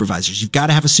number of supervisors. You've got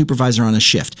to have a supervisor on a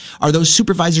shift. Are those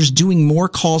supervisors doing more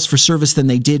calls for service than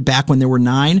they did back when there were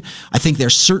 9? I think they're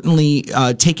certainly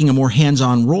taking a more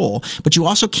hands-on role, but you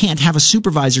also can't have a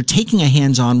supervisor taking a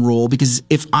hands-on role because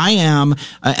if I am,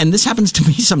 and this happens to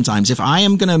me sometimes, if I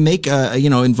am going to make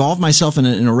involve myself in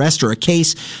an arrest or a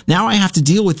case, now I have to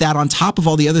deal with that on top of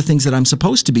all the other things that I'm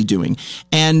supposed to be doing.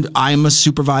 And I'm a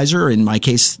supervisor, in my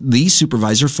case, the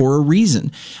supervisor, for a reason.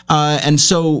 And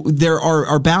so there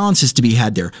are balances to be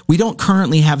had there. We don't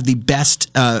currently have the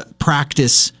best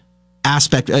practice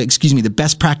the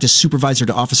best practice supervisor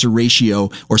to officer ratio,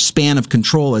 or span of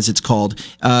control as it's called,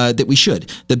 that we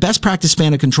should. The best practice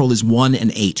span of control is 1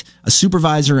 and 8. A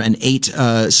supervisor and 8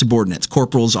 subordinates,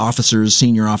 corporals, officers,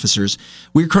 senior officers.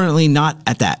 We're currently not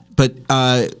at that. But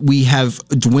we have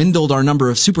dwindled our number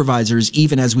of supervisors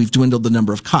even as we've dwindled the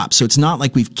number of cops. So it's not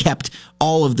like we've kept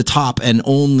all of the top and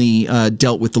only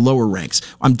dealt with the lower ranks.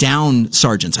 I'm down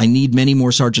sergeants. I need many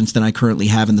more sergeants than I currently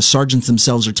have, and the sergeants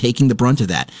themselves are taking the brunt of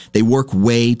that. They work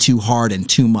way too hard and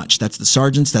too much. That's the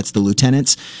sergeants. That's the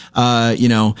lieutenants. I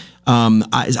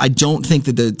don't think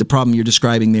that the problem you're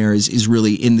describing there is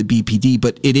really in the BPD,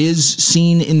 but it is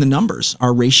seen in the numbers.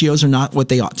 Our ratios are not what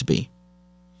they ought to be.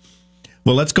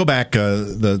 Well, let's go back.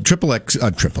 The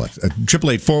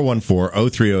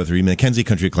 888-414-0303 Mackenzie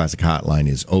Country Classic Hotline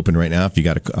is open right now if you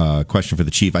got a question for the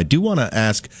chief. I do want to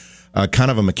ask kind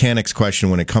of a mechanics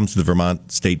question when it comes to the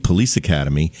Vermont State Police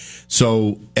Academy.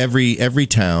 So every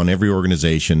town, every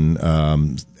organization,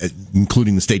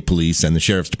 including the state police and the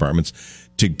sheriff's departments,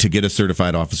 to get a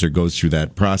certified officer goes through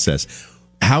that process.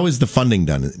 How is the funding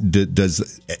done? Do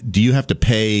you have to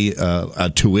pay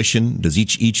a tuition? Does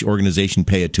each organization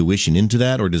pay a tuition into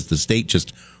that, or does the state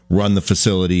just run the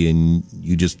facility and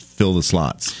you just fill the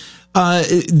slots?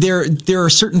 There are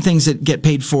certain things that get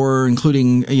paid for,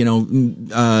 including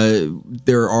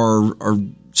there are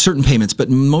certain payments, but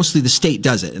mostly the state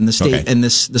does it, and the state and the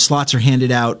slots are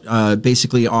handed out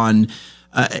basically on.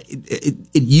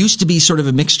 It used to be sort of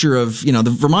a mixture of,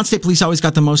 the Vermont State Police always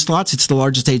got the most slots. It's the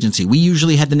largest agency. We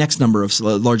usually had the next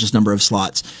largest number of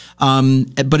slots.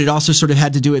 But it also sort of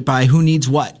had to do it by who needs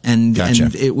what. And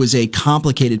it was a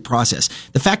complicated process.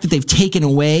 The fact that they've taken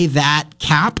away that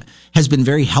cap has been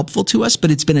very helpful to us,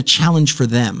 but it's been a challenge for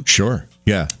them. Sure.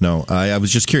 Yeah. No, I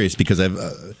was just curious because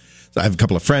I have a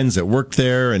couple of friends that worked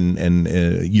there and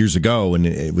years ago, and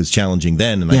it was challenging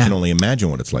then, and I can only imagine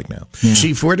what it's like now. Yeah.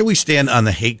 Chief, where do we stand on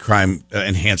the hate crime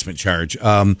enhancement charge?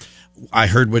 I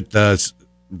heard what the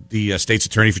state's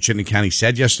attorney for Chittenden County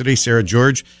said yesterday, Sarah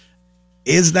George.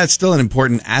 Is that still an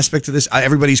important aspect of this?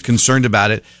 Everybody's concerned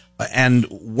about it. And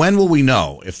when will we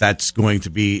know if that's going to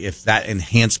be, if that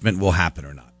enhancement will happen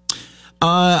or not?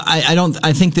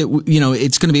 I think that,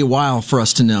 it's going to be a while for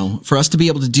us to know, for us to be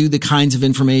able to do the kinds of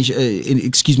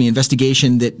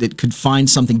investigation that could find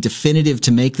something definitive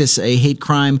to make this a hate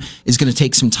crime is going to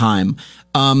take some time.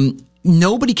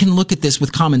 Nobody can look at this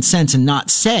with common sense and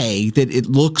not say that it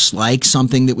looks like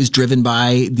something that was driven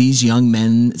by these young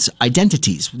men's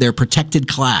identities, their protected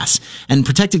class. And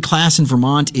protected class in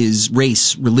Vermont is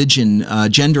race, religion,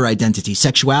 gender identity,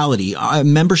 sexuality.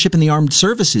 Membership in the armed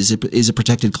services is a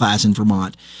protected class in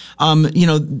Vermont.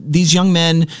 These young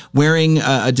men wearing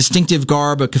a distinctive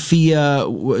garb, a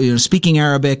keffiyeh, speaking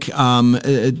Arabic,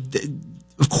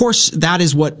 of course, that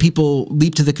is what people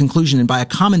leap to the conclusion, and by a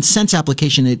common sense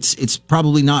application, it's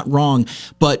probably not wrong.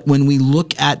 But when we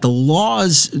look at the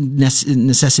law's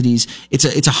necessities,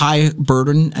 it's a high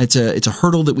burden. It's a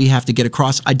hurdle that we have to get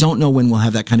across. I don't know when we'll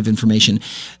have that kind of information.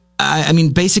 I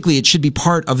mean, basically, it should be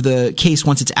part of the case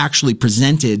once it's actually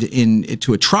presented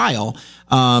to a trial.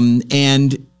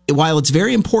 And while it's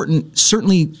very important,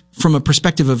 certainly from a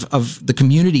perspective of the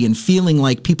community and feeling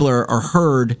like people are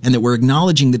heard and that we're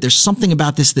acknowledging that there's something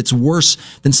about this that's worse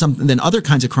than other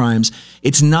kinds of crimes,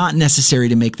 it's not necessary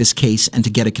to make this case and to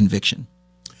get a conviction.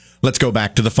 Let's go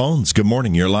back to the phones. Good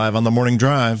morning. You're live on the Morning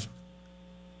Drive.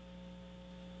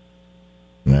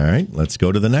 All right, let's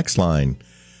go to the next line.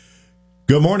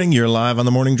 Good morning. You're live on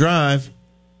the Morning Drive.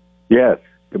 Yes,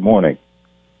 good morning.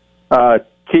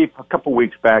 Chief, a couple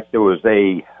weeks back, there was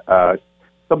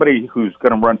somebody who's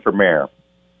going to run for mayor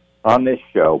on this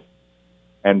show,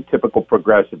 and typical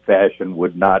progressive fashion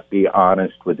would not be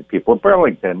honest with the people of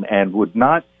Burlington and would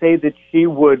not say that she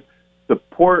would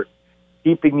support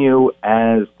keeping you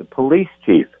as the police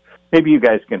chief. Maybe you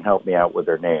guys can help me out with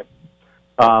her name.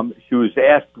 She was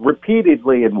asked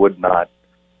repeatedly and would not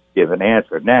give an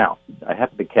answer. Now, I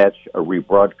happened to catch a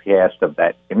rebroadcast of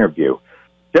that interview.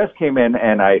 Just came in,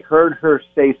 and I heard her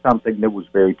say something that was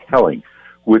very telling,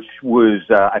 which was,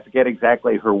 I forget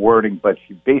exactly her wording, but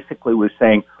she basically was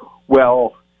saying,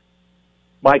 well,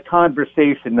 my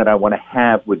conversation that I want to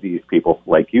have with these people,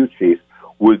 like you, Chief,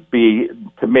 would be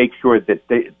to make sure that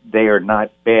they are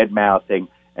not bad-mouthing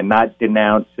and not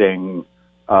denouncing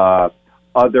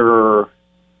other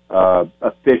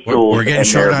officials. We're getting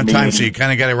short on time, so you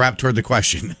kind of got to wrap toward the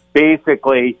question.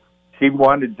 Basically, she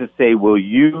wanted to say, will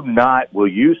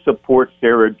you support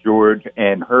Sarah George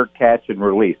and her catch and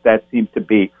release? That seemed to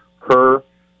be her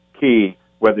key,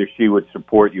 whether she would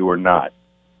support you or not.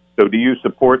 So do you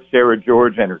support Sarah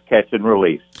George and her catch and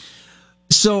release?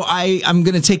 So I'm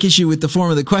going to take issue with the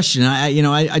form of the question.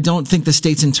 I don't think the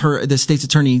state's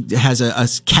attorney has a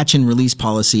catch and release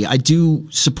policy. I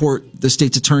do support the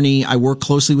state's attorney. I work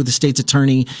closely with the state's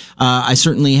attorney. I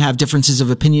certainly have differences of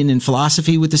opinion and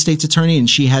philosophy with the state's attorney, and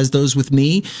she has those with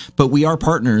me. But we are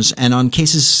partners, and on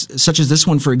cases such as this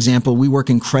one, for example, we work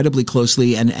incredibly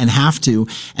closely and have to,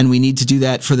 and we need to do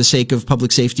that for the sake of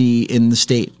public safety in the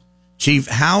state. Chief,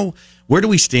 where do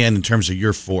we stand in terms of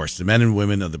your force, the men and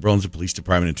women of the Burlington Police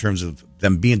Department, in terms of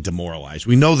them being demoralized?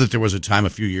 We know that there was a time a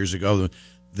few years ago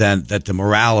that the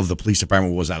morale of the police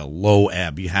department was at a low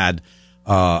ebb. You had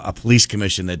a police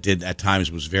commission that at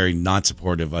times was very not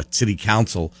supportive, a city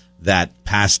council that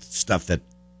passed stuff that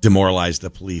demoralized the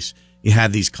police. You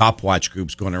had these cop watch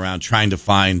groups going around trying to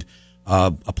find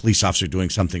a police officer doing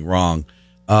something wrong.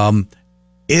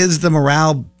 Is the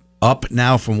morale up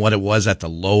now from what it was at the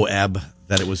low ebb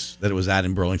that it was at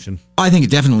in Burlington? I think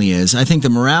it definitely is. I think the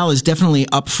morale is definitely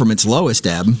up from its lowest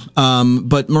ebb.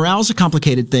 But morale is a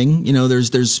complicated thing.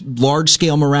 There's large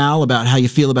scale morale about how you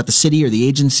feel about the city or the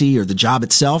agency or the job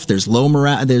itself. There's low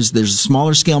morale. There's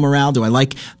smaller scale morale. Do I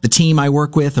like the team I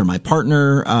work with or my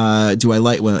partner?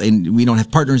 And we don't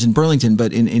have partners in Burlington,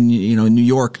 but in New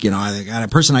York, I got a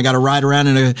person I got to ride around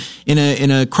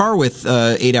in a car with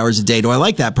 8 hours a day. Do I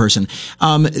like that person?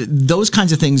 Those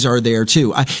kinds of things are there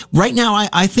too. Right now,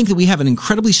 I think that we have an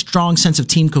incredibly strong sense of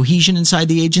team cohesion inside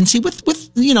the agency with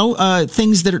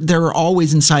things that are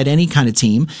always inside any kind of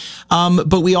team.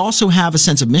 But we also have a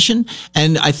sense of mission.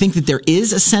 And I think that there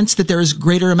is a sense that there is a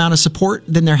greater amount of support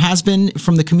than there has been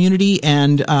from the community.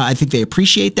 And I think they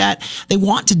appreciate that. They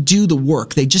want to do the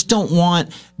work. They just don't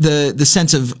want the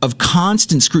sense of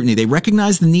constant scrutiny. They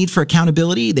recognize the need for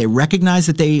accountability. They recognize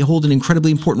that they hold an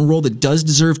incredibly important role that does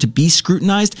deserve to be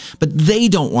scrutinized, but they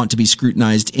don't want to be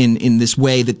scrutinized in this this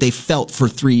way that they felt for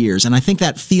 3 years. And I think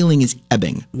that feeling is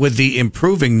ebbing. With the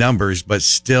improving numbers, but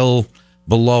still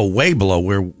way below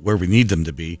where we need them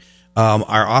to be,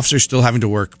 our officers still having to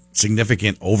work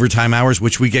significant overtime hours,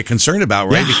 which we get concerned about,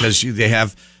 right? Yeah. Because they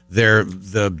have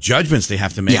the judgments they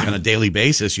have to make on a daily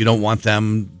basis. You don't want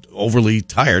them overly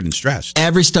tired and stressed.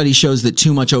 Every study shows that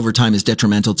too much overtime is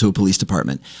detrimental to a police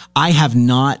department. I have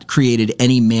not created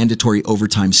any mandatory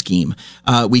overtime scheme.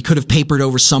 We could have papered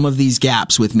over some of these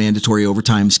gaps with mandatory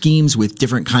overtime schemes, with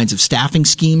different kinds of staffing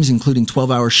schemes, including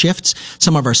 12-hour shifts.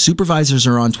 Some of our supervisors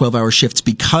are on 12-hour shifts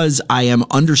because I am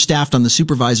understaffed on the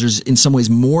supervisors in some ways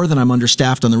more than I'm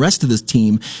understaffed on the rest of the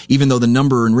team, even though the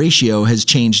number and ratio has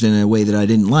changed in a way that I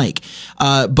didn't like.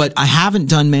 But I haven't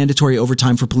done mandatory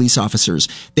overtime for police officers.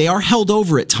 They are held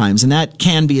over at times, and that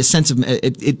can be a sense of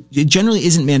it generally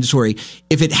isn't mandatory.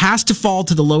 If it has to fall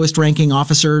to the lowest ranking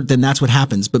officer, then that's what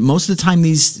happens. But most of the time,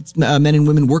 these men and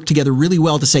women work together really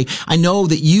well to say, I know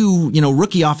that you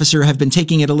rookie officer, have been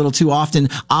taking it a little too often.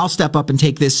 I'll step up and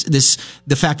take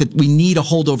the fact that we need a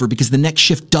holdover because the next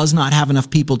shift does not have enough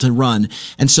people to run.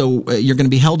 And so you're going to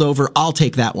be held over. I'll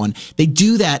take that one. They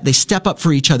do that. They step up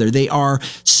for each other. They are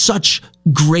such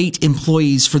great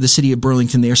employees for the city of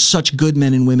Burlington. They are such good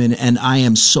men and women, and I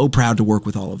am so proud to work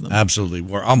with all of them. Absolutely.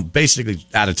 I'm basically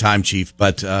out of time, Chief,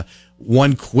 but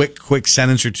one quick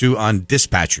sentence or two on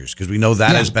dispatchers, because we know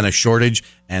that has been a shortage,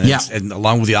 and, and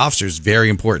along with the officers, very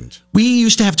important. We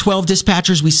used to have 12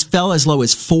 dispatchers. We fell as low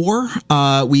as 4.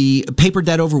 We papered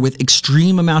that over with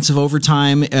extreme amounts of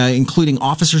overtime, including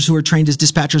officers who are trained as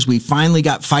dispatchers. We finally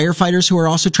got firefighters who are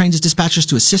also trained as dispatchers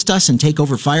to assist us and take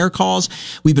over fire calls.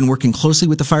 We've been working closely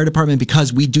with the fire department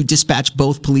because we do dispatch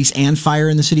both police and fire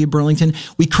in the city of Burlington.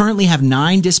 We currently have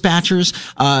 9 dispatchers,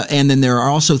 and then there are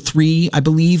also 3, I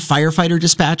believe, firefighter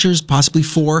dispatchers, possibly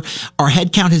 4. Our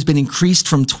headcount has been increased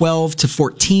from 12 to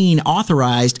 14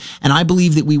 authorized, and I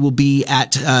believe that we will be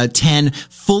at 10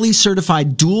 fully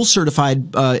certified, dual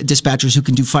certified dispatchers who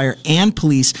can do fire and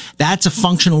police. That's a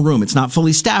functional room. It's not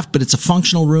fully staffed, but it's a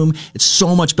functional room. It's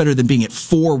so much better than being at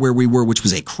 4 where we were, which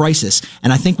was a crisis.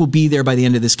 And I think we'll be there by the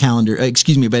end of this by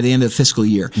the end of the fiscal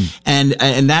year. And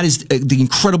that is the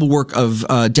incredible work of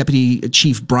Deputy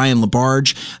Chief Brian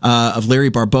Labarge, of Larry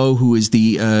Barbeau, who is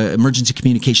the Emergency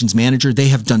Communications Manager. They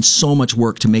have done so much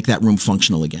work to make that room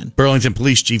functional again. Burlington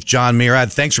Police Chief Jon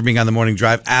Murad, thanks for being on the Morning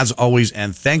Drive, as always,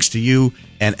 and thanks to you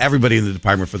and everybody in the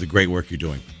department for the great work you're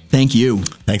doing. Thank you.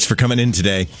 Thanks for coming in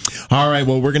today. All right,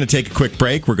 well, we're going to take a quick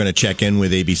break. We're going to check in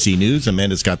with ABC News.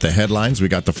 Amanda's got the headlines. We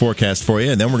got the forecast for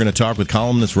you, and then we're going to talk with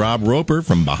columnist Rob Roper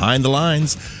from Behind the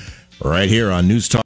Lines right here on News Talk.